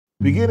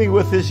Beginning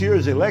with this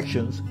year's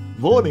elections,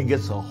 voting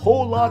gets a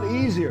whole lot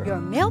easier. Your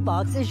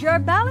mailbox is your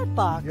ballot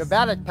box. Your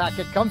ballot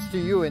packet comes to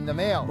you in the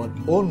mail. But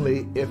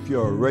only if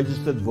you're a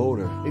registered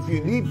voter. If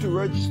you need to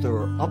register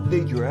or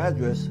update your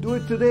address, do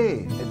it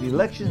today at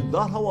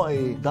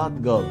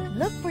elections.hawaii.gov.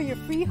 Look for your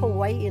free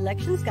Hawaii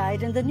elections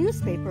guide in the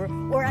newspaper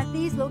or at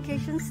these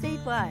locations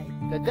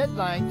statewide. The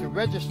deadline to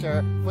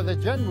register for the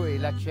general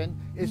election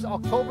is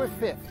October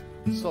 5th,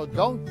 so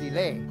don't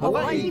delay.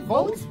 Hawaii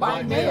votes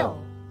by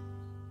mail.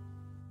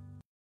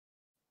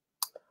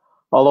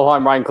 Aloha,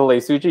 I'm Ryan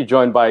Kalei-Suji,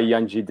 joined by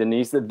Yunji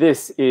Denise.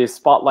 This is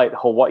Spotlight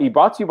Hawaii,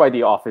 brought to you by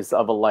the Office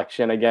of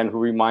Election, again, who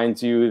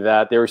reminds you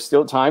that there is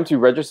still time to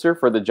register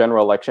for the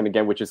general election,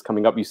 again, which is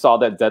coming up. You saw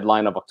that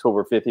deadline of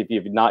October 5th. If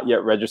you have not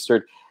yet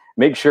registered,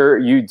 make sure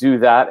you do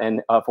that.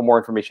 And for more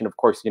information, of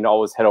course, you can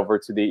always head over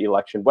to the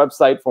election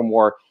website for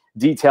more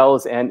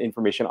details and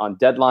information on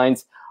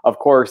deadlines. Of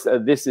course,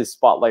 this is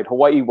Spotlight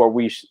Hawaii, where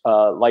we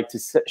like to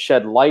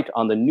shed light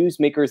on the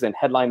newsmakers and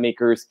headline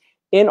makers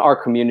in our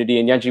community.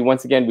 And Yanji,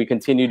 once again, we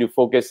continue to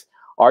focus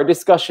our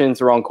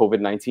discussions around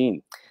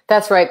COVID-19.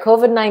 That's right,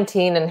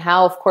 COVID-19 and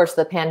how, of course,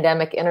 the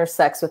pandemic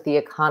intersects with the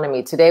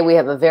economy. Today, we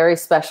have a very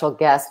special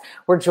guest.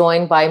 We're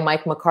joined by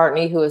Mike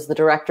McCartney, who is the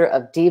director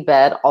of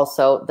DBED,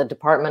 also the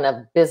Department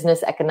of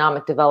Business,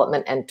 Economic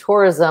Development, and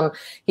Tourism.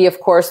 He, of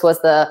course, was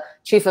the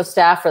chief of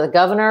staff for the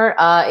governor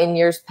in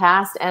years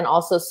past and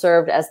also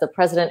served as the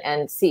president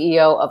and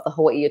CEO of the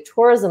Hawaii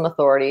Tourism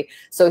Authority.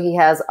 So he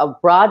has a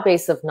broad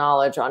base of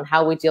knowledge on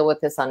how we deal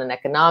with this on an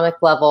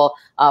economic level,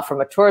 from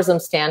a tourism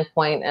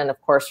standpoint, and of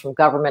course from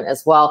government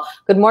as well.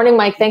 Good morning,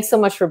 Mike. Thanks so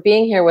much for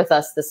being here with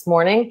us this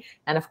morning.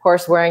 And of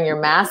course, wearing your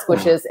mask,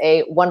 which is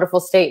a wonderful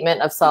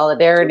statement of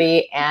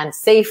solidarity and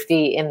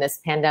safety in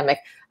this pandemic.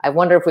 I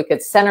wonder if we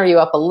could center you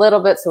up a little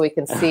bit so we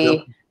can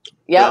see.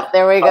 Yep,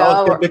 there we go.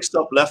 I'll get mixed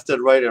up left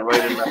and right and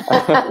right and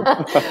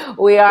left.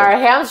 We are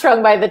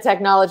hamstrung by the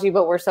technology,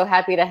 but we're so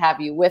happy to have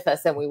you with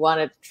us, and we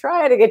wanted to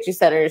try to get you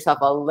centered yourself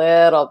a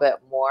little bit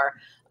more.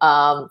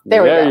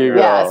 There we go.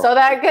 Yeah, so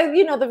that,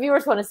 you know, the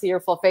viewers want to see your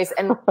full face,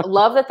 and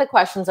love that the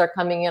questions are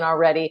coming in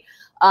already.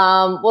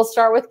 We'll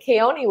start with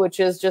Keone, which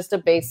is just a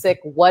basic,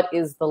 what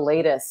is the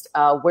latest?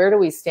 Where do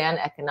we stand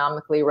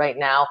economically right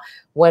now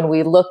when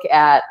we look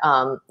at,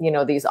 you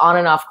know, these on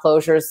and off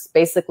closures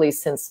basically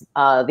since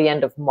the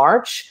end of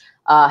March?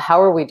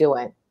 How are we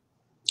doing?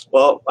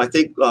 Well, I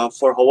think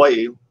for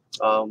Hawaii,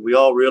 we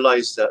all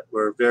realize that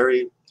we're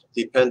very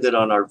dependent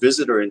on our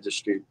visitor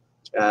industry.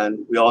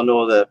 And we all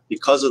know that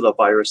because of the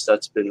virus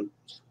that's been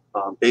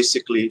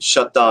basically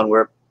shut down,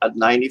 we're at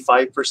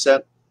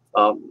 95%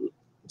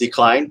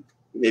 decline.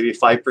 Maybe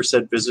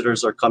 5%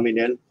 visitors are coming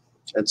in.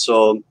 And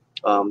so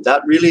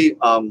that really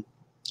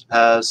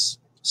has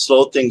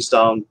slowed things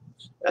down.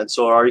 And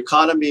so our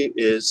economy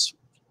is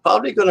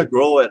probably going to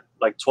grow at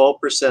like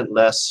 12%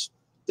 less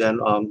than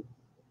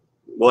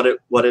what it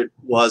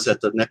was at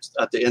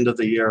the end of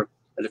the year.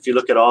 And if you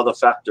look at all the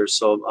factors,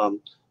 so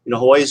you know,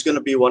 Hawaii is going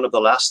to be one of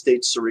the last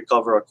states to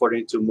recover,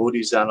 according to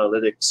Moody's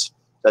analytics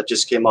that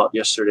just came out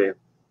yesterday.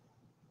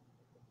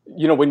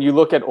 You know, when you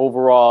look at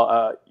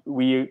overall,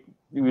 we're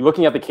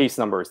looking at the case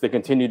numbers. They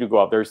continue to go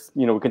up. There's,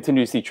 you know, we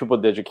continue to see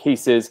triple-digit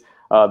cases.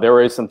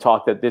 There is some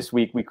talk that this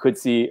week we could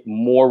see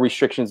more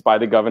restrictions by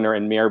the governor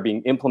and mayor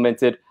being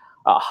implemented.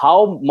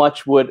 How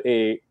much would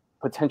a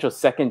potential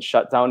second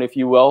shutdown, if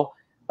you will,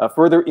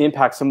 further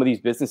impact some of these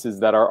businesses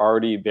that are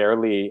already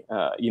barely,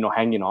 you know,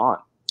 hanging on?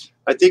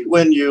 I think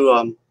when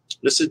you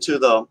listen to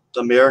the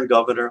mayor and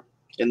governor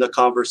in the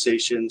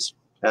conversations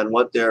and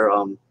what they're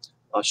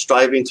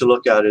striving to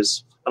look at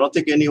is, I don't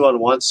think anyone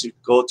wants to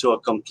go to a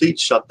complete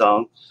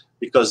shutdown,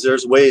 because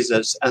there's ways,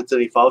 as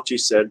Anthony Fauci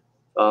said,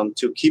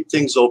 to keep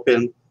things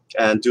open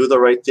and do the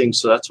right thing.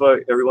 So that's why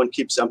everyone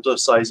keeps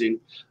emphasizing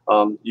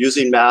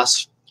using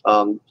masks,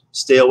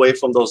 stay away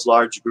from those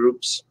large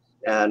groups,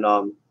 and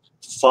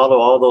follow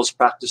all those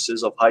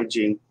practices of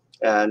hygiene.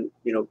 And,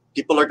 you know,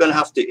 people are going to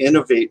have to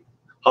innovate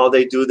how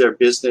they do their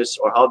business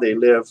or how they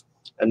live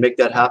and make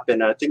that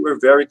happen. And I think we're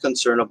very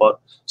concerned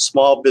about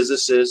small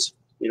businesses,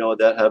 you know,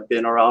 that have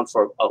been around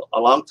for a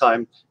long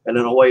time. And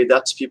in a way,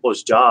 that's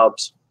people's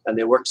jobs. And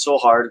they work so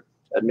hard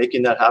at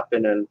making that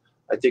happen. And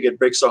I think it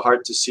breaks our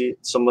heart to see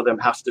some of them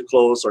have to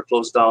close or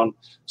close down.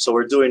 So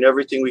we're doing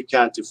everything we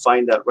can to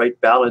find that right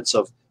balance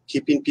of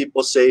keeping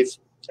people safe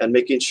and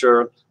making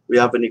sure we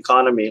have an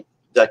economy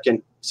that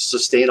can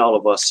sustain all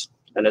of us.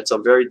 And it's a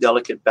very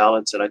delicate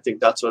balance. And I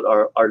think that's what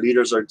our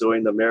leaders are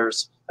doing, the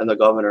mayors and the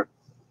governor.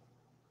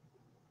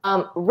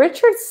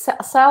 Richard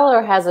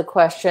Saller has a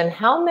question.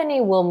 How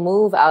many will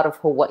move out of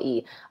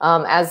Hawaii?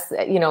 As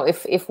you know,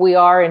 if we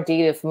are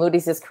indeed, if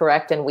Moody's is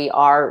correct and we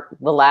are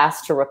the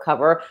last to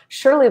recover,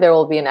 surely there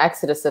will be an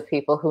exodus of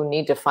people who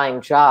need to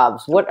find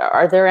jobs.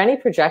 Are there any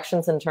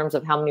projections in terms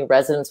of how many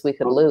residents we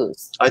could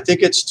lose? I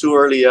think it's too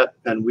early yet.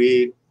 And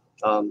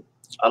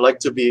I like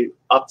to be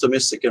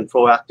optimistic and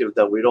proactive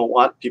that we don't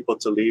want people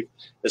to leave,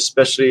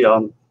 especially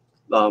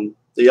the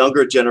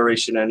younger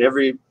generation. And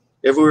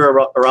everywhere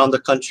around the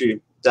country,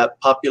 that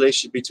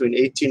population between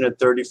 18 and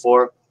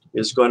 34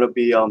 is going to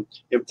be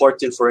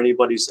important for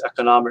anybody's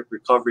economic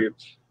recovery.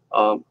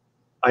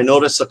 I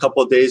noticed a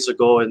couple of days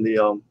ago in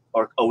the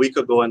or a week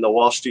ago in the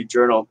Wall Street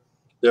Journal,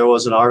 there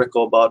was an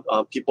article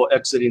about people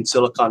exiting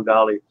Silicon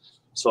Valley.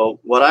 So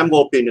what I'm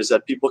hoping is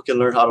that people can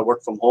learn how to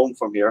work from home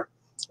from here.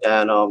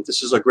 And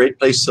this is a great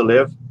place to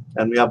live.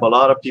 And we have a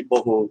lot of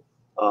people who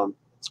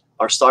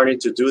are starting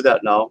to do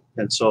that now.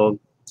 And so,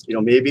 you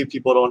know, maybe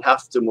people don't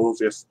have to move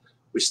if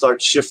we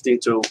start shifting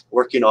to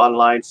working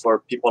online for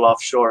people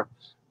offshore.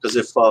 Because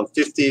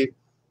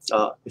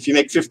if you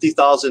make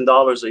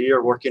 $50,000 a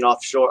year working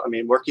offshore, I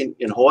mean, working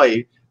in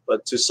Hawaii,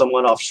 but to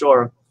someone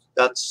offshore,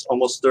 that's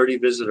almost 30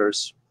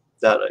 visitors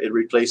that it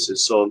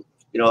replaces. So,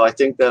 you know, I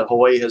think that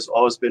Hawaii has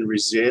always been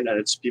resilient and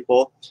its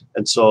people.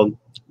 And so,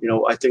 you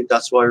know, I think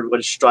that's why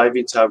everybody's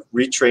striving to have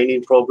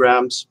retraining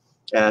programs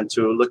and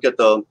to look at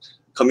the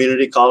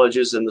community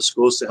colleges and the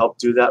schools to help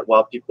do that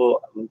while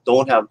people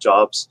don't have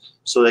jobs,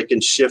 so they can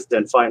shift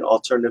and find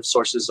alternative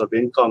sources of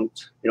income,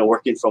 you know,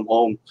 working from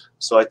home.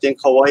 So I think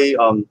Hawaii,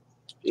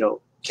 you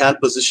know, can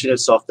position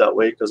itself that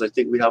way because I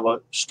think we have a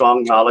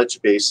strong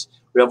knowledge base.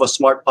 We have a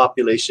smart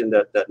population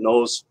that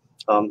knows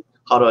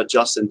how to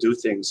adjust and do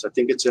things. I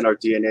think it's in our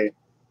DNA.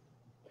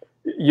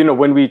 You know,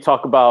 when we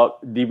talk about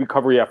the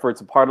recovery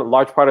efforts, a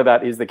large part of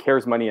that is the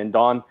CARES money. And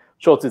Don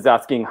Schultz is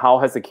asking, how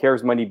has the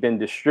CARES money been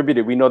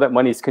distributed? We know that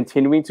money is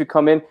continuing to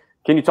come in.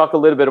 Can you talk a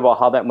little bit about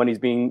how that money is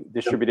being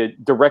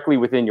distributed directly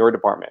within your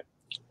department?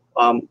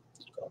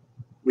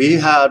 We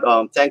had,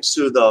 thanks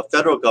to the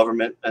federal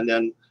government and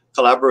then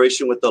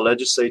collaboration with the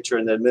legislature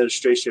and the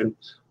administration,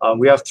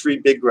 we have 3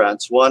 big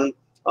grants. One,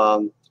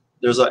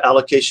 there's an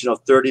allocation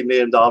of $30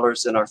 million,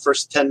 and our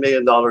first $10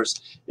 million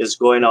is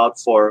going out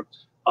for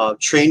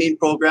training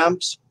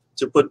programs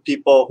to put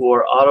people who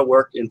are out of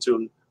work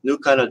into new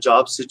kind of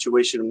job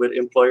situation with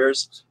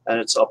employers.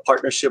 And it's a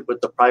partnership with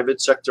the private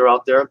sector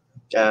out there.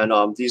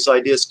 And these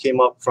ideas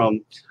came up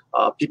from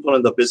people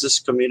in the business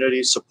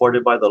community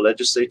supported by the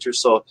legislature.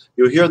 So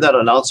you'll hear that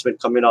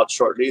announcement coming out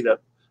shortly that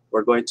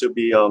we're going to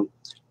be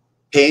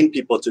paying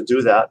people to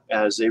do that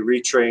as they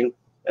retrain.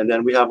 And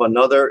then we have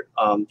another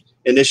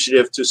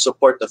initiative to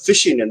support the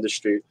fishing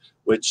industry,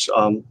 which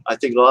I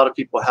think a lot of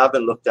people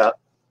haven't looked at.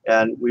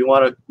 And we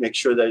want to make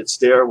sure that it's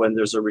there when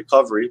there's a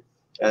recovery.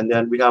 And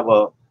then we have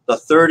the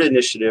third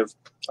initiative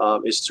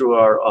is through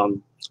our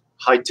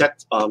high-tech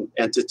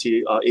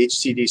entity,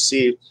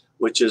 HTDC,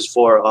 which is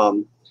for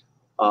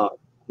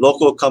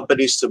local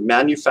companies to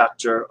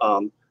manufacture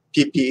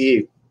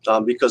PPE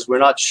because we're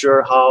not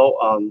sure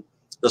how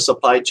the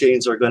supply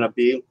chains are going to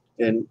be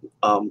in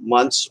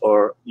months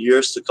or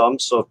years to come.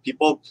 So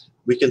if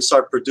we can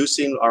start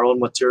producing our own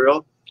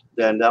material,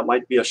 then that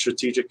might be a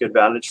strategic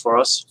advantage for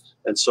us.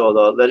 And so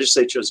the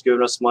legislature has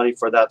given us money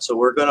for that. So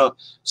we're going to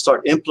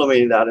start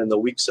implementing that in the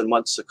weeks and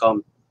months to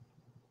come.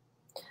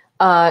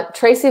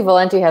 Tracy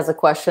Valenti has a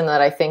question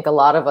that I think a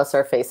lot of us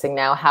are facing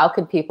now. How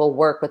could people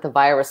work with the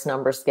virus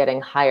numbers getting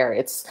higher?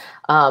 It's,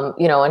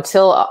 you know,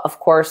 until, of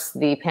course,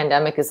 the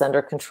pandemic is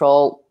under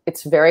control,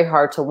 it's very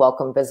hard to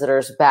welcome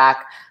visitors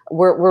back.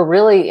 We're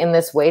really in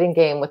this waiting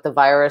game with the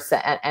virus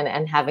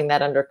and having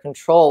that under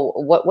control.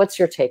 What's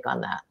your take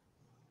on that?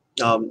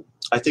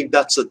 I think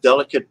that's a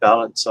delicate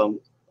balance.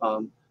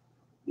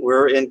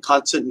 We're in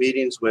constant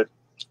meetings with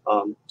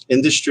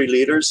industry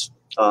leaders,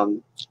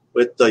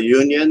 with the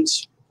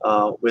unions,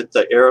 with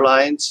the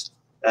airlines,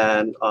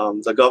 and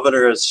the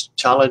governor has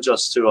challenged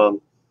us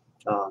to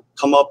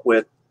come up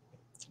with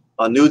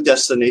a new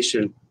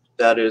destination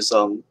that is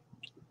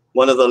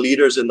one of the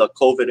leaders in the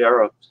COVID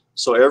era.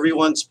 So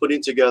everyone's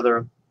putting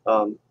together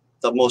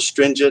the most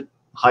stringent,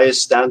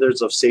 highest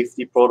standards of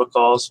safety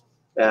protocols.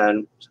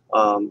 And,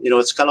 you know,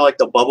 it's kind of like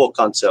the bubble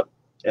concept.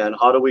 And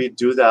how do we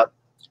do that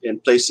in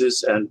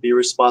places and be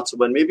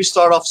responsible and maybe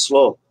start off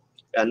slow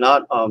and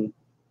not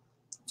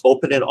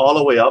open it all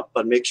the way up,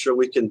 but make sure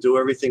we can do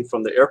everything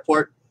from the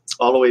airport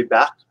all the way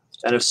back.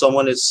 And if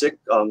someone is sick,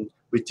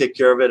 we take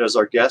care of it as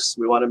our guests.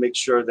 We want to make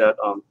sure that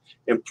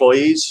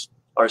employees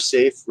are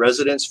safe,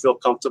 residents feel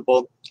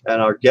comfortable,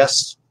 and our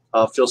guests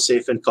feel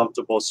safe and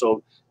comfortable.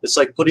 So it's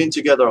like putting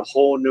together a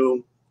whole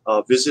new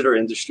visitor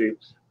industry,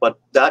 but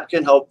that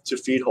can help to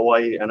feed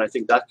Hawaii. And I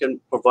think that can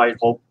provide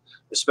hope,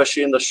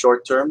 especially in the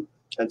short term.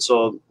 And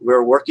so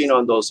we're working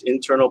on those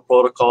internal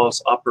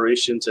protocols,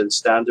 operations, and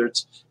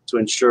standards to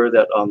ensure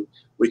that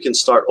we can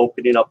start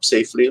opening up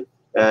safely.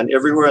 And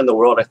everywhere in the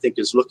world, I think,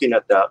 is looking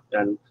at that.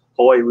 And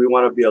Hawaii, we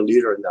want to be a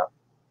leader in that.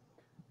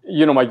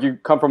 You know, Mike, you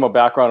come from a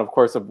background, of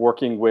course, of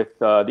working with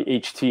the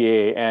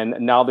HTA. And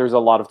now there's a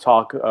lot of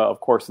talk, of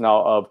course,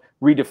 now of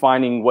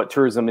redefining what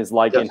tourism is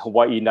like in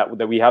Hawaii,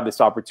 that we have this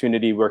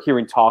opportunity. We're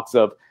hearing talks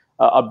of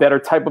a better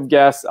type of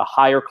guest, a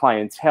higher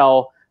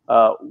clientele.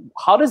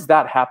 How does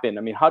that happen?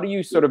 I mean, how do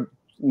you sort of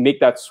make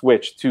that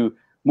switch to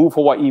move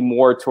Hawaii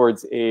more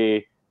towards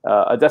a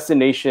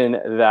destination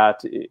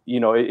that, you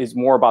know, is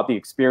more about the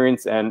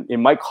experience, and it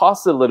might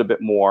cost a little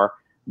bit more,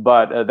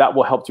 but that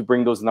will help to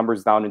bring those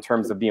numbers down in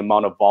terms of the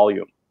amount of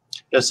volume?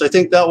 Yes, I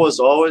think that was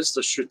always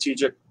the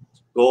strategic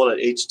goal at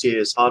HTA,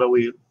 is how do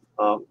we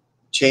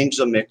change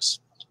the mix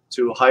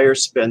to higher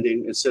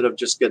spending instead of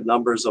just get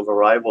numbers of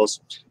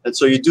arrivals. And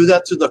so you do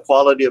that through the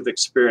quality of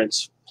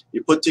experience.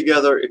 You put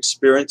together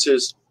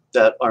experiences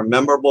that are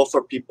memorable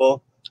for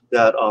people,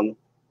 that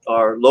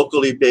are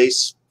locally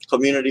based,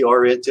 community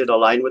oriented,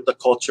 aligned with the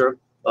culture,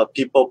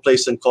 people,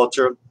 place, and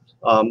culture,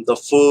 the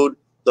food,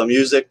 the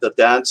music, the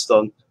dance,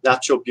 the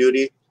natural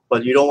beauty,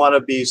 but you don't want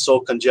to be so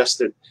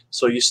congested.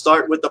 So you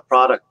start with the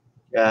product,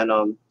 and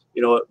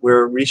you know,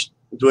 we're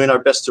doing our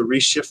best to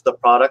reshift the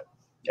product.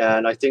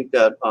 And I think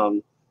that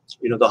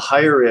you know, the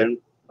higher end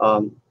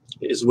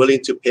is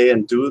willing to pay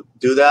and do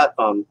that,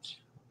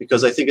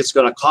 because I think it's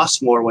going to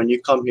cost more when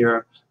you come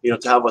here, you know,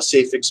 to have a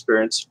safe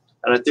experience.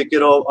 And I think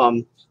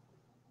it'll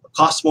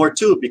cost more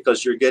too,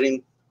 because you're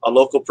getting a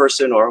local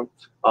person or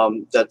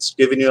that's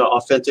giving you an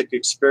authentic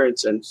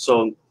experience. And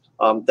so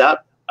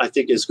that, I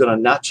think, is going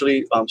to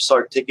naturally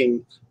start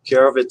taking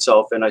care of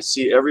itself. And I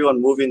see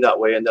everyone moving that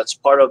way. And that's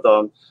part of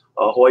the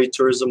Hawaii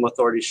Tourism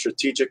Authority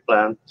strategic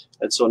plan.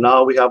 And so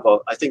now we have,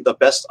 I think, the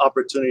best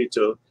opportunity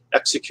to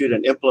execute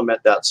and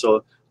implement that.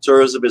 So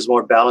tourism is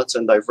more balanced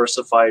and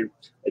diversified.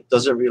 It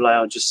doesn't rely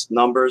on just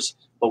numbers.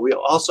 But we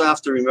also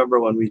have to remember,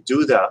 when we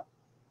do that,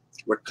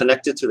 we're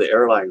connected to the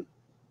airline.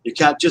 You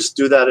can't just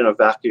do that in a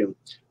vacuum.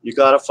 You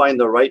got to find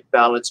the right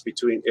balance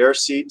between air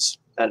seats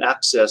and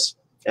access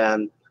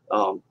and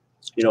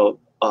you know,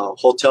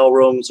 hotel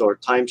rooms or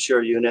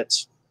timeshare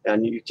units.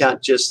 And you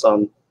can't just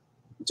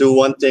do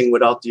one thing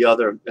without the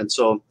other. And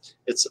so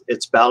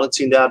it's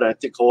balancing that. And I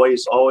think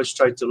Hawaii's always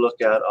tried to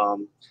look at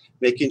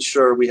making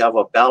sure we have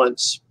a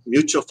balanced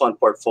mutual fund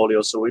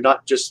portfolio. So we're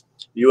not just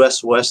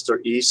US West or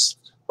East,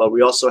 but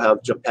we also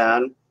have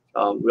Japan.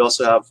 We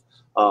also have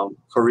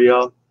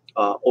Korea,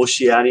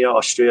 Oceania,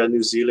 Australia,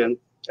 New Zealand,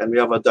 and we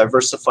have a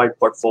diversified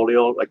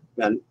portfolio, like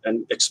and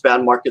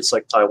expand markets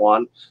like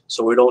Taiwan.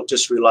 So we don't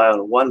just rely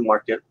on one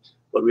market,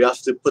 but we have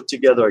to put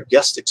together a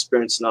guest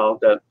experience now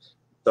that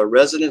the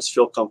residents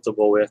feel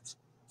comfortable with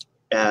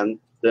and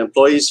the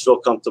employees feel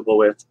comfortable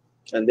with,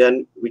 and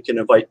then we can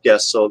invite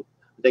guests. So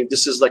I think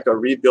this is like a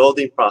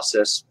rebuilding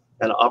process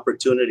and an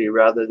opportunity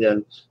rather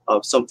than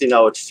something I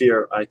would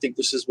fear. I think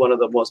this is one of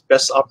the most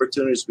best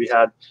opportunities we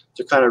had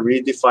to kind of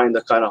redefine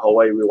the kind of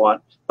Hawaii we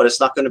want, but it's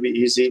not going to be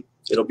easy.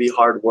 It'll be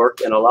hard work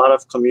and a lot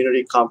of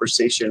community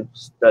conversation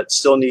that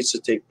still needs to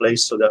take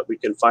place so that we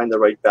can find the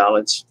right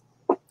balance.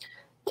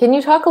 Can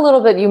you talk a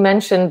little bit, you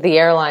mentioned the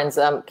airlines,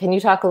 can you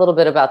talk a little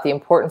bit about the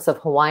importance of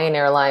Hawaiian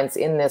Airlines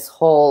in this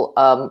whole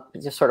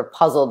just sort of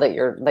puzzle that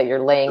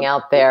you're laying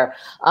out there?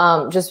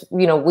 Just,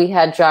 you know, we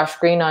had Josh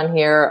Green on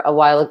here a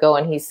while ago,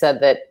 and he said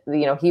that,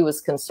 you know, he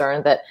was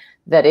concerned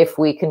that if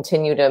we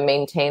continue to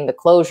maintain the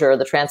closure,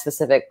 the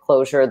Trans-Pacific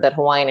closure, that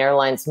Hawaiian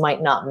Airlines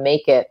might not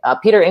make it.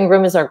 Peter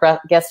Ingram is our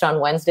guest on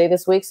Wednesday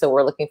this week, so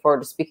we're looking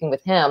forward to speaking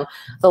with him.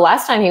 The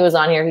last time he was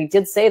on here, he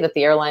did say that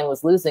the airline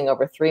was losing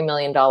over $3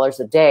 million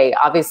a day.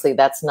 Obviously,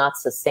 that's not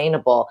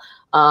sustainable.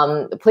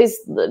 Please,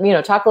 you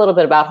know, talk a little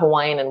bit about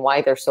Hawaiian and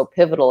why they're so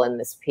pivotal in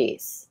this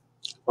piece.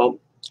 Well,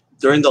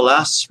 during the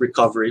last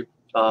recovery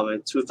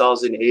in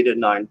 2008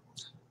 and 9,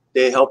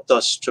 they helped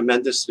us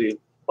tremendously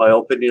by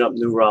opening up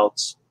new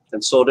routes.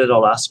 And so did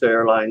Alaska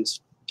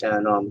Airlines,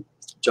 and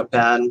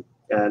Japan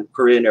and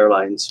Korean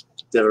Airlines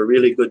did a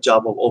really good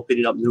job of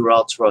opening up new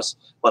routes for us.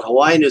 But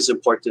Hawaiian is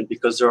important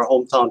because they're a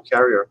hometown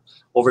carrier.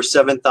 Over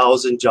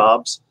 7,000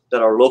 jobs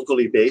that are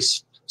locally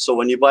based. So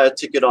when you buy a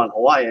ticket on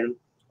Hawaiian,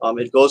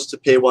 it goes to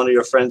pay one of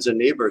your friends and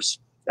neighbors,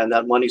 and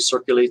that money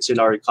circulates in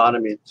our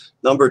economy.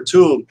 Number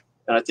two,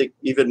 and I think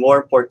even more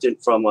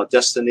important from a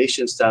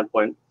destination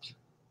standpoint,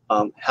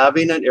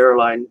 having an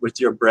airline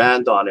with your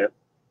brand on it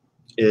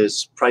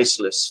is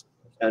priceless.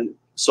 And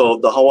so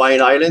the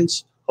Hawaiian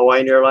Islands,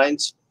 Hawaiian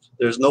Airlines,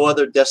 there's no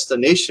other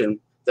destination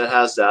that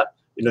has that.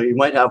 You know, you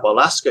might have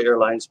Alaska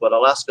Airlines, but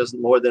Alaska is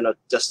more than a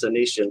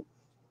destination.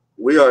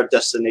 We are a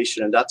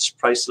destination, and that's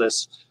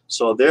priceless.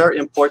 So they're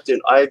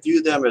important. I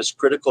view them as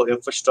critical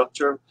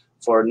infrastructure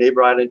for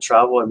neighbor island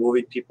travel and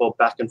moving people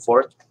back and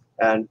forth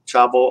and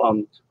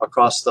travel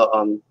across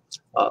the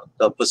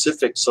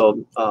Pacific.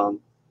 So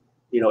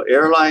you know,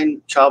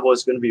 airline travel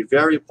is going to be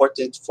very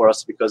important for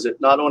us because it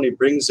not only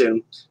brings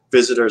in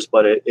visitors,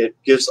 but it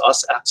gives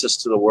us access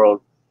to the world.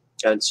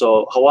 And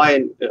so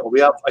Hawaiian,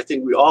 I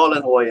think we all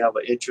in Hawaii have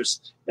an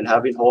interest in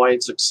having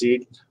Hawaiian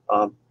succeed.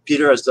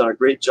 Peter has done a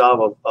great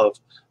job of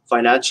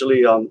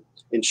financially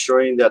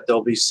ensuring that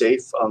they'll be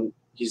safe.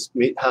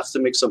 Has to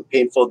make some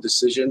painful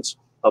decisions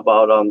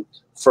about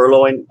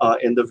furloughing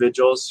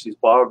individuals. He's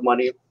borrowed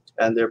money,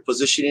 and they're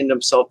positioning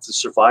themselves to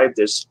survive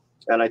this.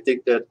 And I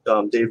think that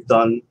they've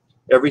done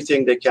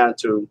everything they can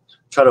to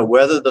try to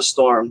weather the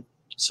storm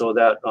so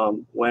that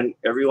when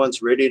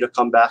everyone's ready to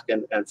come back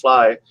and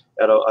fly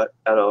at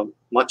a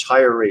much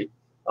higher rate,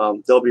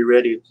 they'll be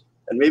ready.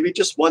 And maybe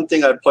just one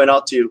thing I'd point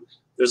out to you,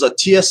 there's a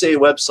TSA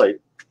website,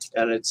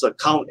 and it's a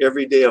count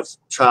every day of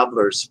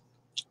travelers.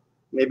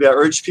 Maybe I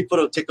urge people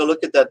to take a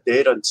look at that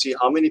data and see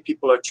how many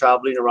people are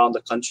traveling around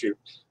the country.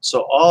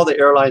 So all the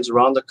airlines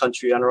around the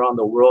country and around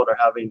the world are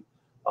having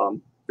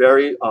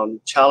very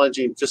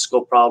challenging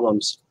fiscal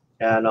problems.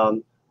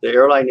 And the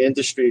airline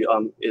industry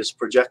is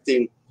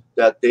projecting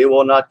that they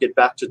will not get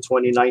back to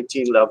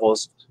 2019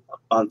 levels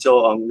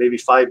until maybe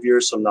 5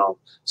 years from now.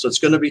 So it's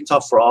going to be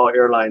tough for all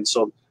airlines.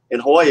 So in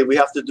Hawaii, we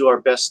have to do our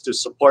best to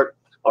support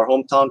our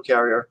hometown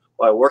carrier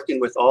while working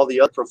with all the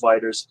other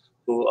providers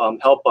who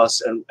help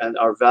us and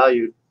are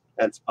valued,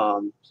 and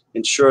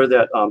ensure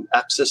that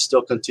access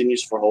still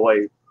continues for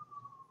Hawaii.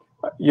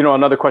 You know,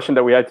 another question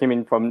that we had came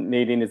in from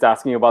Nadine is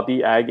asking about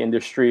the ag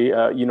industry.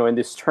 You know, in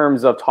this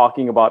terms of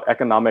talking about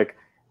economic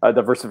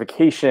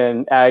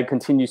diversification, ag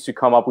continues to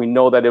come up. We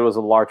know that it was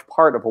a large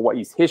part of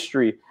Hawaii's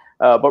history,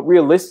 but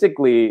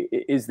realistically,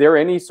 is there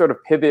any sort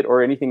of pivot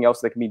or anything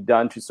else that can be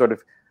done to sort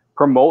of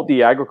promote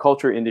the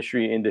agriculture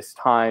industry in this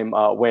time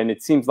when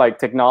it seems like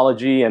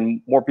technology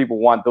and more people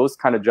want those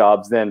kind of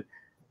jobs than,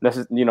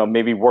 you know,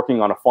 maybe working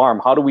on a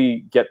farm? How do we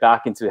get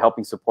back into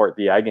helping support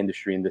the ag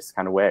industry in this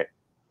kind of way?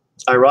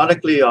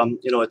 Ironically,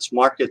 you know, it's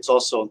markets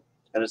also,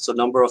 and it's a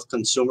number of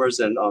consumers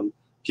and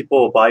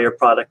people will buy your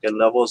product and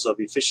levels of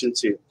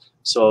efficiency.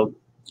 So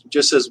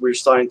just as we're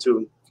starting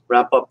to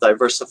ramp up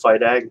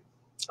diversified ag,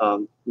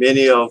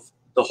 many of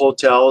the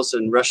hotels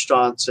and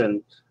restaurants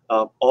and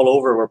all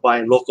over were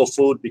buying local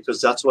food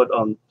because that's what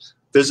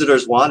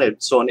visitors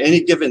wanted. So on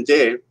any given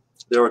day,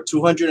 there were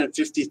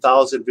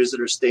 250,000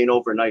 visitors staying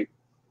overnight,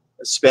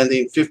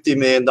 spending $50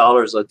 million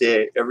a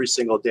day, every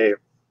single day.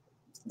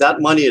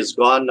 That money is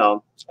gone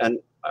now. And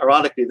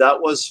ironically,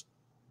 that was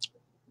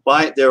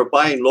they were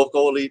buying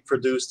locally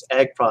produced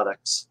ag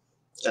products.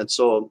 And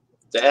so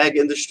the ag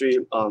industry,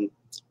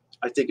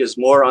 I think, is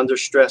more under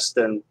stress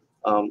than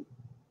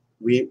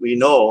we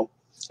know.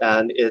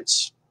 And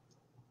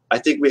I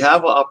think we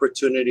have an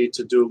opportunity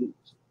to do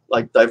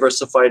like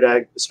diversified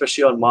ag,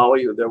 especially on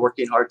Maui. They're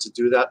working hard to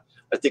do that.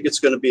 I think it's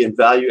going to be in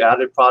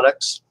value-added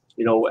products,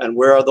 you know, and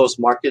where are those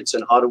markets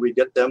and how do we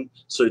get them?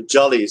 So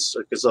jellies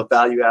is a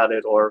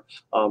value-added, or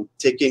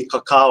taking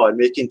cacao and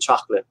making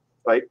chocolate,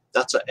 right?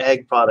 That's an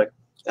ag product.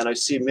 And I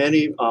see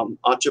many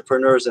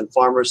entrepreneurs and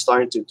farmers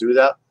starting to do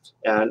that.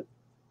 And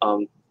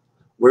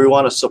we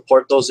want to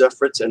support those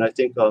efforts. And I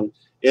think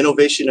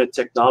innovation and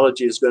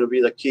technology is going to be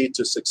the key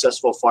to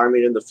successful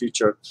farming in the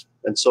future.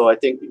 And so I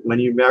think when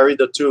you marry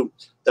the two,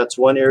 that's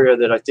one area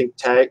that I think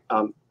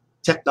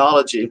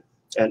technology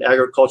and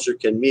agriculture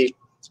can meet.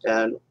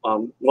 And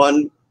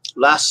one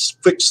last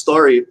quick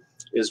story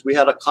is we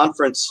had a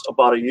conference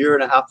about 1.5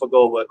 years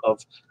ago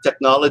of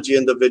technology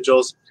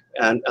individuals,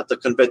 and at the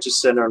convention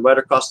center, and right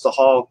across the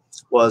hall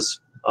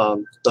was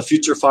the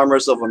Future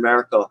Farmers of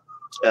America.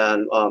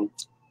 And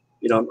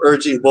you know, I'm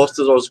urging both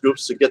of those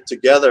groups to get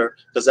together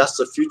because that's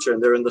the future,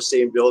 and they're in the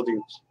same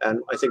building. And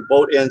I think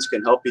both ends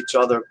can help each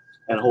other,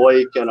 and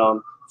Hawaii can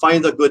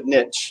find a good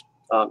niche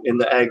in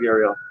the ag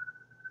area.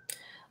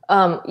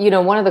 You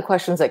know, one of the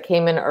questions that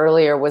came in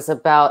earlier was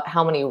about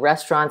how many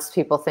restaurants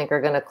people think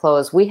are going to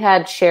close. We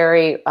had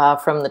Sherry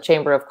from the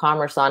Chamber of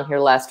Commerce on here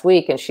last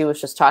week, and she was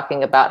just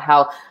talking about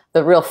how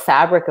the real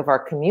fabric of our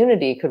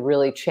community could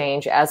really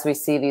change as we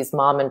see these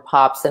mom and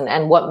pops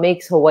and what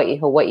makes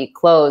Hawaii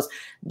close.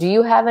 Do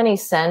you have any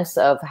sense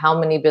of how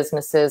many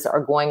businesses are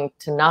going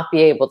to not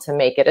be able to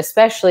make it,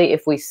 especially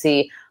if we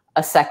see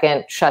a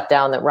second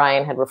shutdown that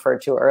Ryan had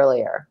referred to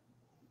earlier?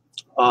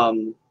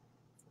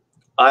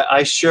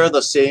 I share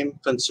the same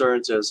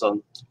concerns as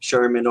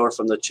Sherry Minor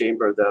from the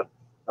Chamber, that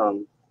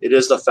it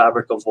is the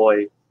fabric of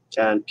Hawaii,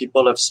 and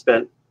people have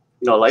spent,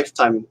 you know, a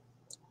lifetime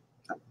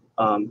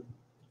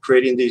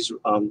creating these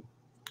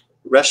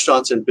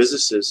restaurants and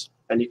businesses,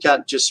 and you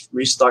can't just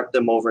restart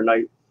them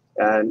overnight.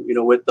 And you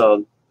know, with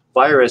the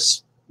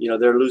virus, you know,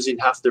 they're losing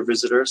half their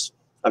visitors,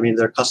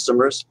 their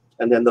customers,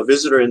 and then the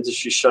visitor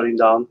industry shutting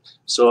down,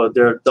 so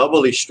they're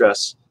doubly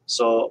stressed.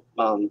 So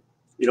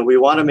you know, we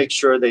want to make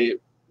sure they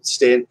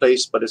stay in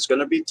place, but it's going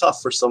to be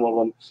tough for some of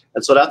them.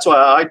 And so that's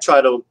why I try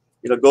to,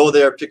 you know, go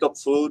there, pick up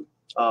food.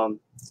 You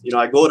know,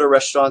 I go to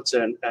restaurants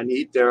and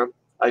eat there.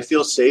 I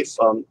feel safe.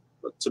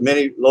 To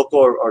many local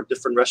or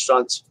different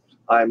restaurants,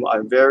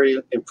 I'm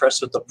very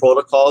impressed with the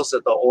protocols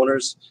that the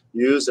owners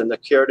use and the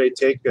care they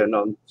take. And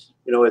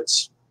you know,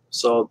 it's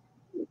so,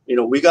 you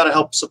know, we got to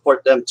help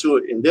support them too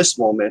in this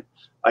moment.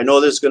 I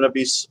know there's going to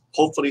be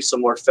hopefully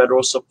some more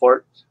federal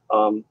support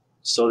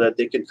so that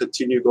they can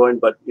continue going.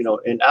 But you know,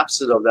 in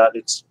absence of that,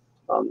 it's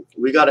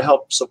we got to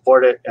help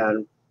support it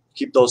and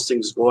keep those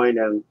things going.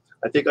 And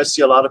I think I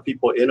see a lot of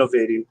people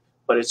innovating,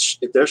 but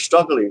they're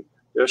struggling.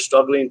 They're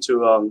struggling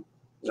to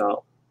you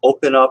know,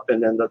 open up,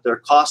 and then their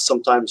costs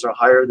sometimes are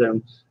higher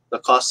than the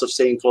cost of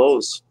staying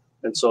closed.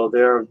 And so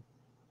they're,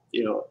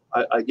 you know,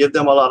 I give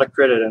them a lot of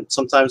credit. And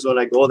sometimes when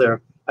I go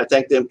there, I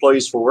thank the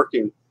employees for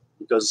working,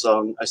 because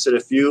I said,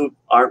 if you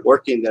aren't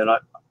working, then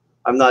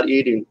I'm not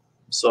eating.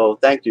 So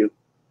thank you.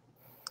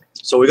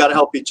 So we got to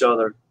help each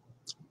other.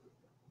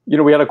 You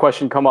know, we had a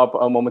question come up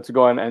moments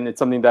ago, and it's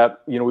something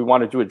that, you know, we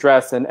wanted to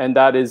address, and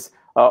that is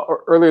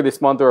earlier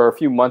this month or a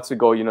few months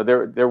ago, you know,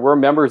 there were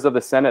members of the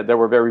Senate that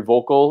were very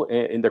vocal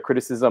in their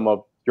criticism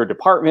of your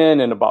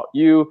department and about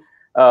you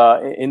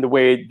in the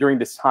way during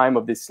this time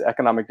of this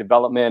economic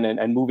development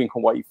and moving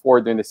Hawaii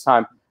forward during this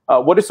time.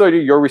 What is sort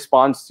of your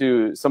response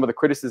to some of the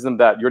criticism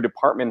that your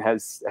department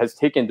has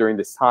taken during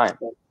this time?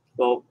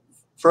 Well,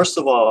 first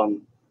of all,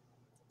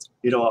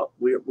 we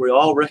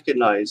all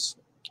recognize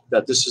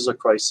that this is a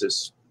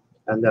crisis,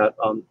 and that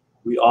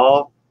we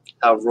all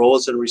have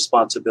roles and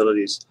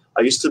responsibilities.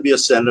 I used to be a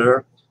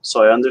senator,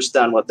 so I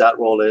understand what that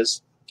role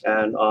is,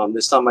 and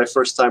it's not my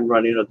first time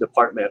running a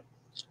department.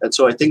 And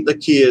so I think the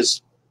key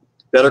is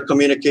better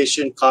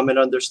communication, common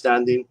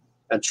understanding,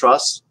 and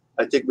trust.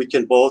 I think we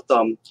can both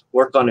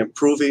work on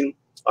improving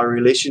our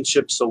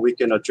relationships so we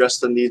can address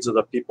the needs of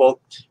the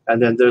people.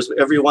 And then there's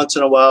every once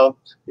in a while,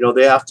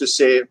 they have to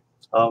say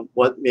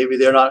what maybe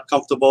they're not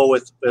comfortable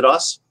with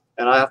us,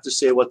 and I have to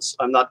say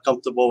I'm not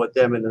comfortable with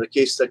them. And in the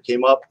case that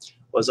came up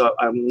was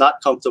I'm not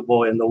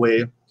comfortable in the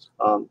way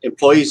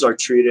employees are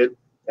treated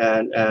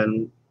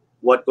and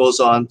what goes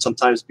on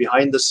sometimes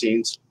behind the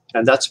scenes,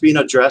 and that's being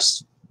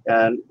addressed.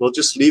 And we'll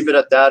just leave it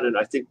at that. And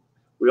I think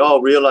we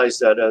all realize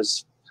that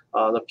as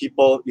the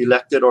people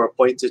elected or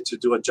appointed to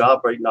do a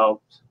job right now,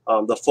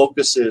 the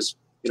focus is,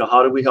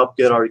 how do we help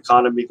get our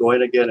economy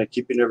going again and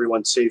keeping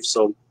everyone safe?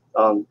 So,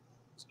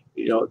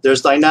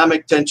 there's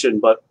dynamic tension,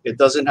 but it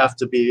doesn't have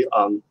to be,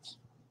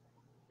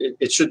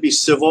 it should be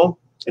civil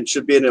and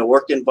should be in a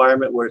work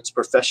environment where it's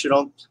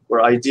professional,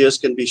 where ideas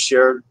can be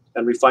shared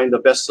and we find the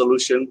best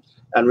solution.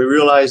 And we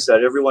realize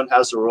that everyone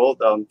has a role.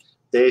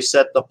 They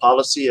set the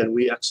policy and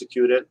we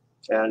execute it,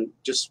 and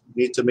just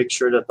need to make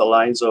sure that the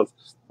lines of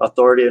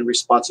authority and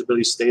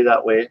responsibility stay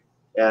that way.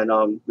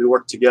 And we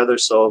work together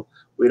so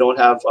we don't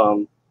have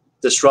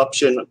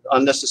disruption,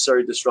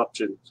 unnecessary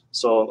disruption.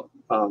 So,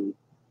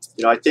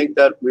 I think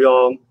that we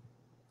all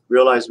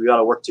realize we got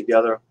to work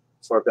together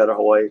for a better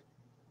Hawaii.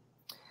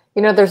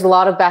 There's a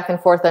lot of back and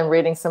forth. I'm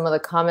reading some of the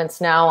comments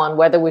now on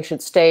whether we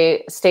should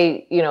stay,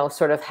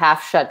 sort of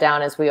half shut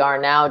down as we are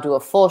now, do a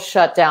full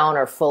shutdown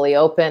or fully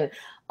open.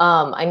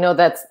 I know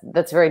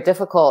that's very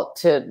difficult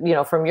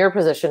to, from your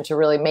position to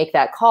really make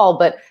that call,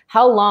 but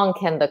how long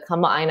can the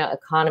Kama'aina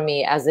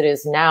economy as it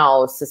is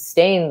now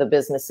sustain the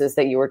businesses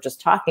that you were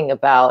just talking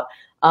about?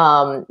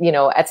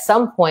 At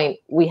some point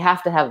we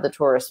have to have the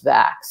tourists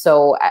back.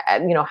 So,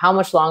 how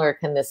much longer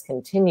can this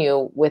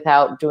continue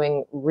without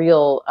doing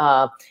real,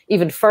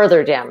 even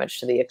further damage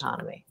to the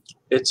economy?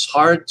 It's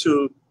hard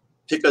to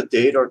pick a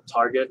date or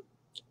target,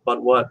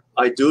 but what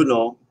I do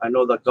know, I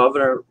know the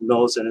governor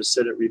knows and has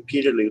said it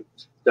repeatedly,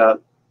 that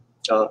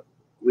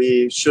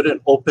we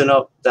shouldn't open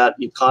up that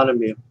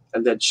economy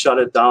and then shut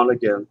it down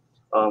again.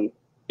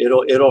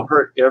 It'll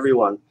hurt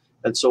everyone.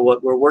 And so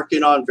what we're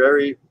working on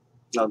very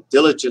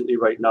diligently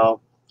right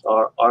now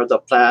are the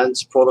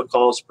plans,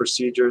 protocols,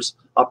 procedures,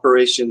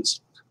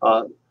 operations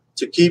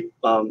to keep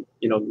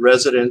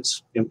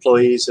residents,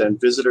 employees, and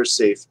visitors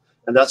safe.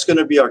 And that's going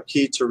to be our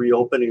key to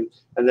reopening.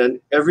 And then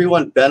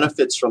everyone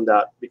benefits from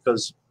that,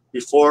 because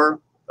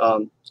before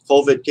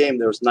COVID came,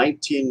 there was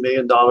 $19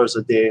 million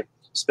a day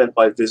spent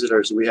by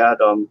visitors. We had,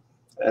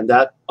 and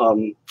that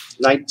 $50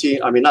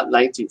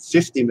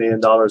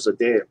 million a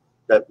day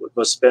that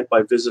was spent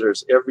by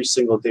visitors every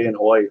single day in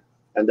Hawaii.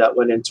 And that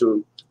went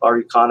into our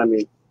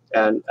economy,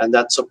 and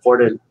that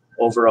supported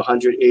over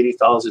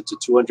 180,000 to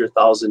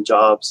 200,000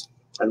 jobs.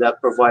 And that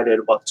provided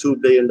about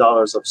 $2 billion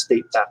of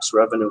state tax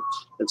revenue.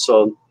 And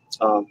so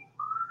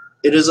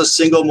it is a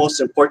single most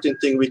important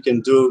thing we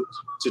can do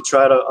to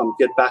try to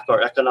get back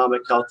our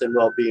economic health and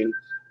well-being.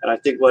 And I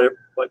think what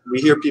we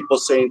hear people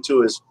saying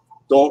too is,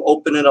 don't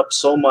open it up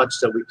so much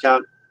that we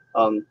can't,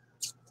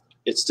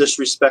 it's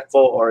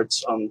disrespectful or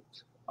it's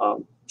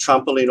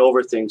trampling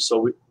over things.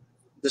 So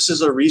this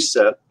is a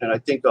reset, and I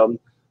think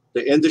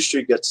the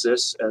industry gets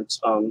this,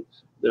 and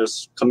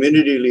there's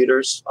community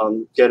leaders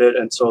get it.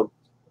 And so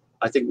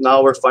I think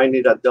now we're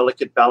finding that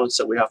delicate balance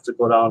that we have to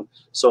go down.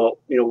 So,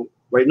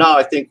 right now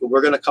I think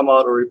we're going to come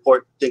out a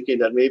report thinking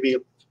that maybe,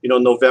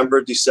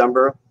 November,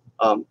 December,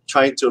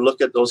 trying to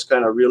look at those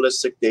kind of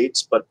realistic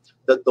dates, but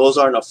that those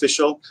aren't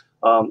official.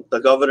 The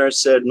governor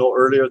said no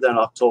earlier than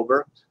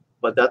October,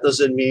 but that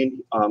doesn't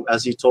mean,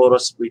 as he told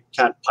us, we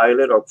can't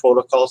pilot or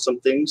protocol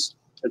some things.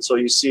 And so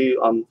you see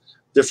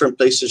different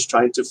places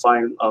trying to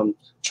find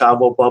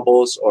travel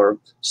bubbles or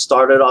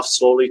start it off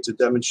slowly to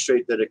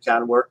demonstrate that it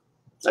can work.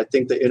 I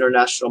think the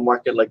international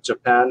market like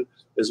Japan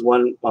is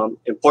one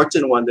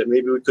important one that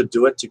maybe we could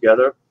do it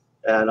together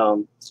and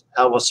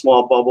have a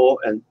small bubble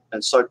and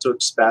start to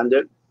expand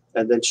it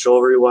and then show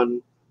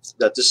everyone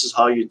that this is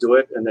how you do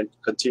it and then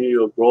continue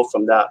to grow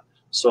from that.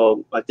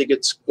 So I think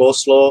it's go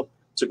slow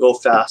to go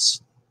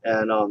fast.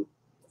 And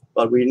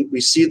but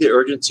we see the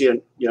urgency,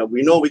 and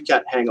we know we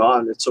can't hang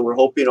on. And so we're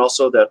hoping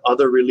also that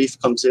other relief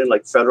comes in,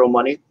 like federal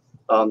money.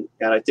 And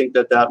I think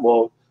that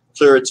will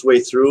clear its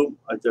way through.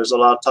 There's a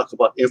lot of talk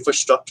about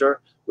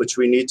infrastructure, which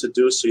we need to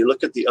do. So you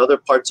look at the other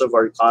parts of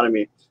our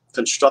economy.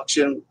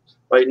 Construction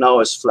right now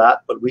is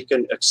flat, but we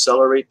can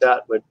accelerate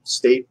that with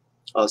state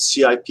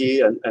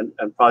CIP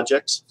and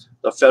projects,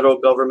 the federal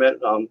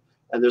government.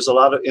 And there's a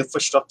lot of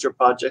infrastructure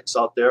projects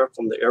out there,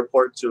 from the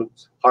airport to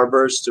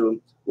harbors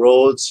to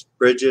roads,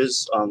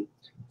 bridges,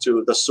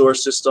 to the sewer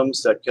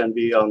systems that can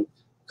be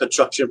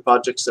construction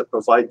projects that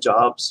provide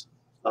jobs.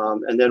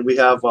 And then we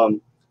have,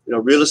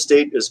 real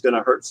estate is going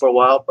to hurt for a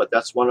while, but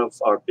that's one of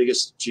our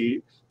biggest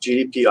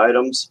GDP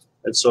items.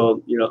 And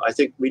so, I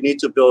think we need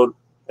to build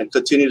and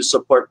continue to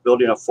support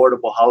building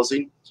affordable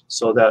housing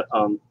so that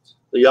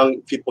the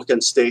young people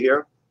can stay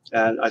here.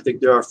 And I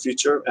think they're our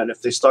future. And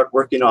if they start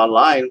working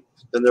online,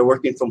 then they're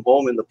working from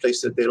home in the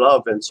place that they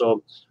love. And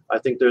so I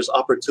think there's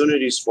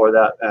opportunities for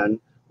that. And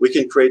we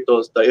can create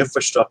the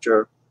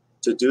infrastructure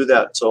to do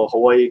that so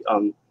Hawaii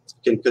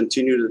can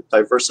continue to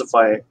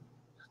diversify.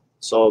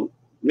 So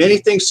many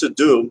things to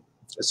do.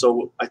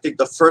 So I think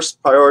the first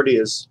priority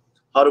is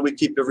how do we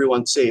keep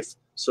everyone safe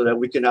so that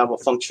we can have a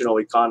functional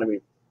economy.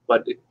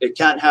 But it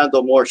can't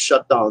handle more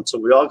shutdowns. So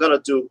we all got to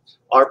do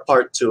our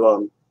part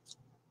to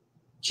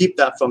keep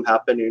that from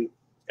happening.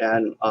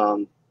 And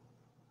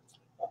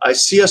I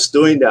see us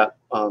doing that.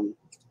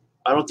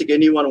 I don't think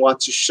anyone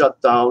wants to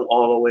shut down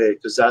all the way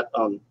because that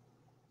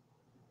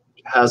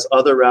has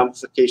other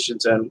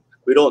ramifications, and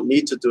we don't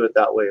need to do it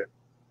that way.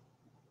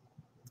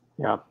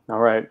 Yeah. All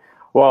right.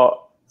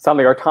 Well, sounds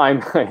like our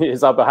time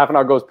is up. A half an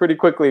hour goes pretty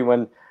quickly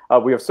when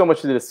we have so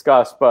much to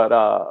discuss. But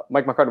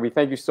Mike McCartney, we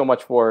thank you so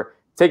much for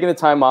taking the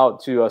time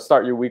out to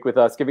start your week with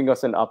us, giving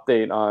us an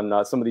update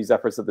on some of these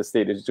efforts that the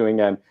state is doing.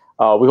 And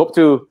we hope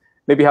to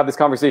maybe have this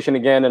conversation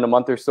again in a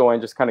month or so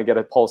and just kind of get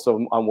a pulse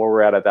on where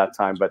we're at that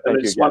time. But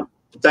thank you again.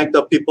 Thank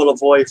the people of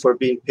Hawaii for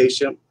being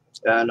patient.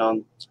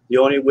 And the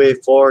only way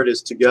forward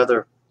is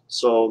together.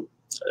 So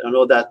I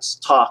know that's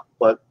talk,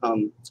 but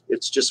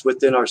it's just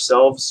within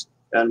ourselves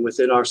and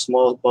within our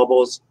small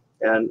bubbles.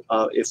 And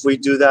if we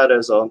do that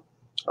as a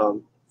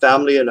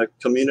family and a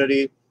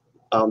community,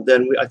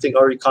 then I think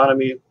our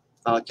economy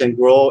can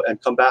grow and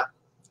come back.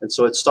 And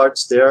so it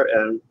starts there,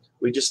 and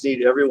we just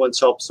need everyone's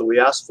help. So we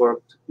ask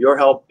for your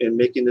help in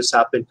making this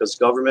happen, because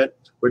government,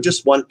 we're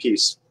just one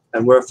piece,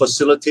 and we're a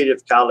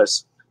facilitative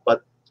callus.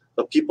 But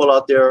the people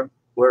out there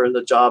who are in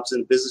the jobs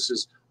and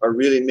businesses are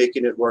really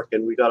making it work,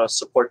 and we got to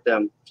support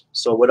them.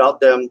 So without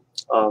them,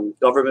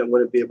 government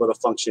wouldn't be able to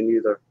function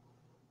either.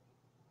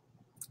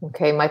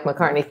 Okay, Mike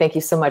McCartney, thank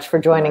you so much for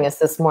joining us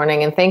this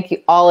morning. And thank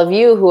you, all of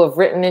you who have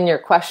written in your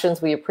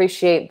questions. We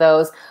appreciate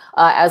those.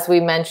 As we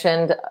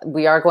mentioned,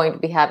 we are going to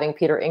be having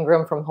Peter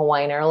Ingram from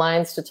Hawaiian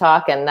Airlines to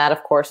talk. And that,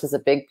 of course, is a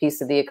big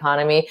piece of the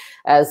economy.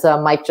 As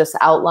Mike just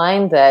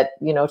outlined, that,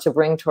 to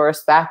bring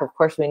tourists back, of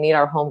course, we need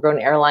our homegrown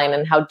airline,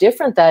 and how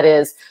different that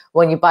is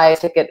when you buy a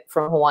ticket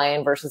from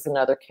Hawaiian versus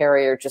another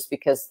carrier, just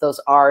because those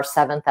are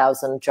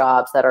 7,000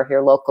 jobs that are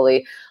here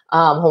locally.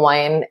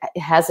 Hawaiian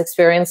has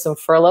experienced some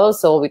furloughs,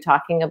 so we'll be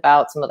talking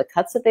about some of the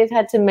cuts that they've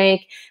had to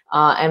make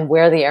and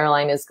where the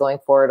airline is going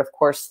forward. Of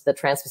course, the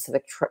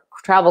transpacific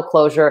travel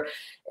closure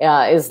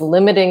is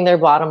limiting their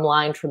bottom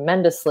line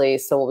tremendously,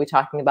 so we'll be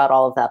talking about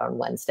all of that on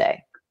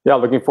Wednesday. Yeah,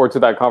 looking forward to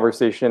that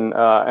conversation.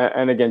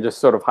 And again, just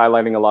sort of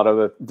highlighting a lot of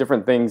the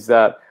different things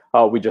that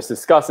we just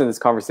discussed in this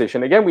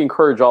conversation. Again, we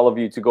encourage all of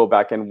you to go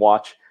back and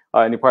watch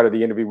any part of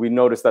the interview. We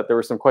noticed that there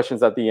were some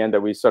questions at the end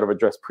that we sort of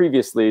addressed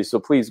previously. So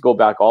please go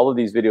back. All of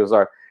these videos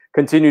are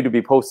continue to be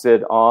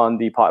posted on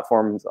the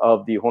platforms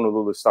of the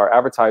Honolulu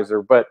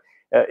Star-Advertiser. But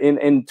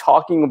in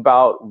talking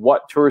about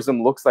what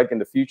tourism looks like in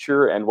the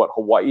future and what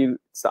Hawaii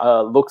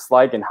looks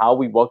like and how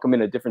we welcome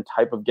in a different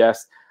type of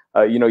guest,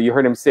 you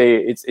heard him say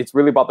it's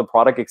really about the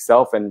product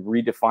itself and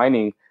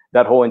redefining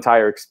that whole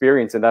entire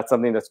experience. And that's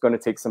something that's going to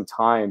take some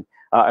time.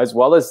 As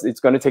well as it's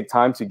going to take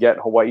time to get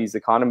Hawaii's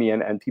economy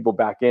and people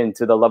back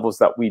into the levels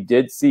that we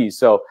did see.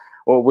 So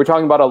we're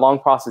talking about a long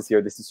process here.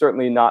 This is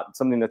certainly not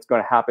something that's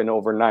going to happen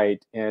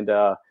overnight, and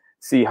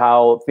see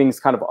how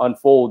things kind of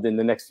unfold in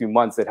the next few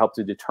months that help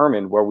to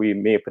determine where we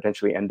may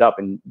potentially end up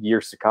in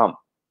years to come.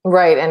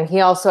 Right. And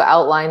he also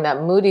outlined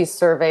that Moody's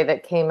survey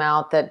that came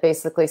out that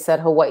basically said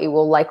Hawaii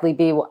will likely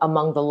be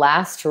among the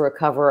last to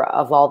recover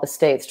of all the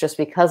states just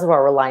because of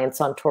our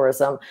reliance on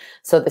tourism.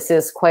 So this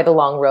is quite a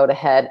long road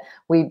ahead.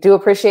 We do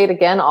appreciate,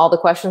 again, all the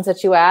questions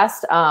that you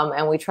asked,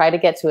 and we try to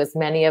get to as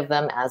many of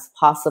them as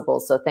possible.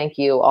 So thank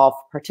you all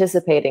for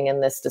participating in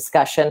this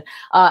discussion.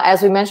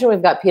 As we mentioned,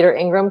 we've got Peter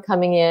Ingram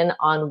coming in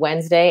on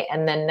Wednesday,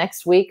 and then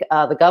next week,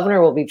 the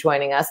governor will be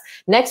joining us.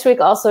 Next week,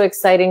 also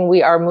exciting,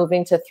 we are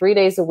moving to 3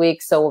 days a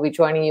week, so we'll be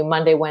joining you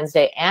Monday,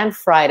 Wednesday, and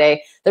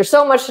Friday. There's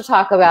so much to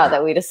talk about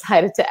that we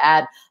decided to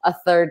add a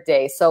third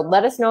day. So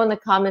let us know in the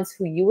comments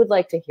who you would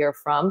like to hear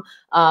from.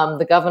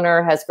 The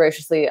governor has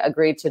graciously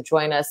agreed to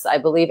join us, I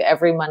believe,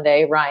 every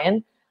Monday,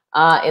 Ryan,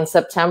 in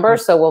September.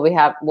 So we'll be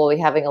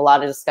having a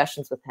lot of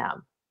discussions with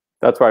him.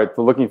 That's right.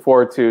 So looking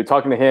forward to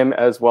talking to him,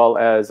 as well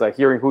as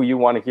hearing who you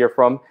want to hear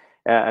from.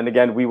 And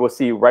again, we will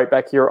see you right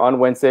back here on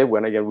Wednesday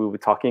when, again, we will be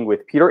talking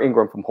with Peter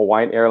Ingram from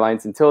Hawaiian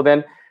Airlines. Until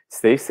then,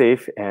 stay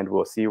safe, and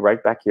we'll see you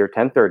right back here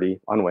 10:30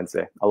 on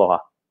Wednesday. Aloha.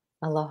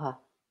 Aloha.